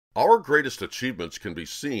Our greatest achievements can be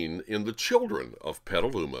seen in the children of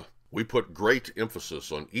Petaluma. We put great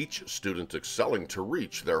emphasis on each student excelling to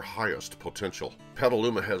reach their highest potential.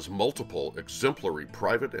 Petaluma has multiple exemplary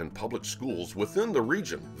private and public schools within the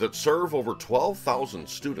region that serve over 12,000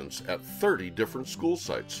 students at 30 different school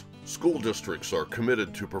sites. School districts are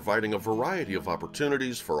committed to providing a variety of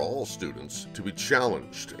opportunities for all students to be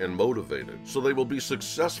challenged and motivated so they will be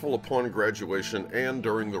successful upon graduation and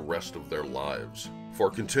during the rest of their lives. For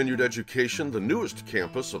continued education, the newest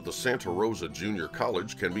campus of the Santa Rosa Junior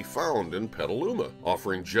College can be found in Petaluma.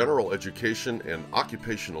 Offering general education and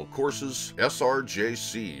occupational courses,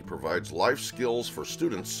 SRJC provides life skills for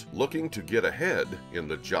students looking to get ahead in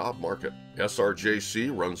the job market.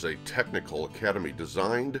 SRJC runs a technical academy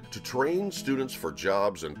designed to train students for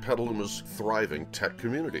jobs in Petaluma's thriving tech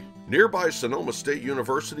community. Nearby Sonoma State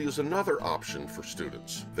University is another option for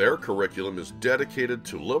students. Their curriculum is dedicated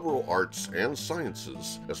to liberal arts and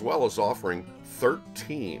sciences, as well as offering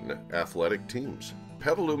 13 athletic teams.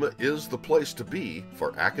 Petaluma is the place to be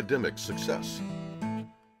for academic success.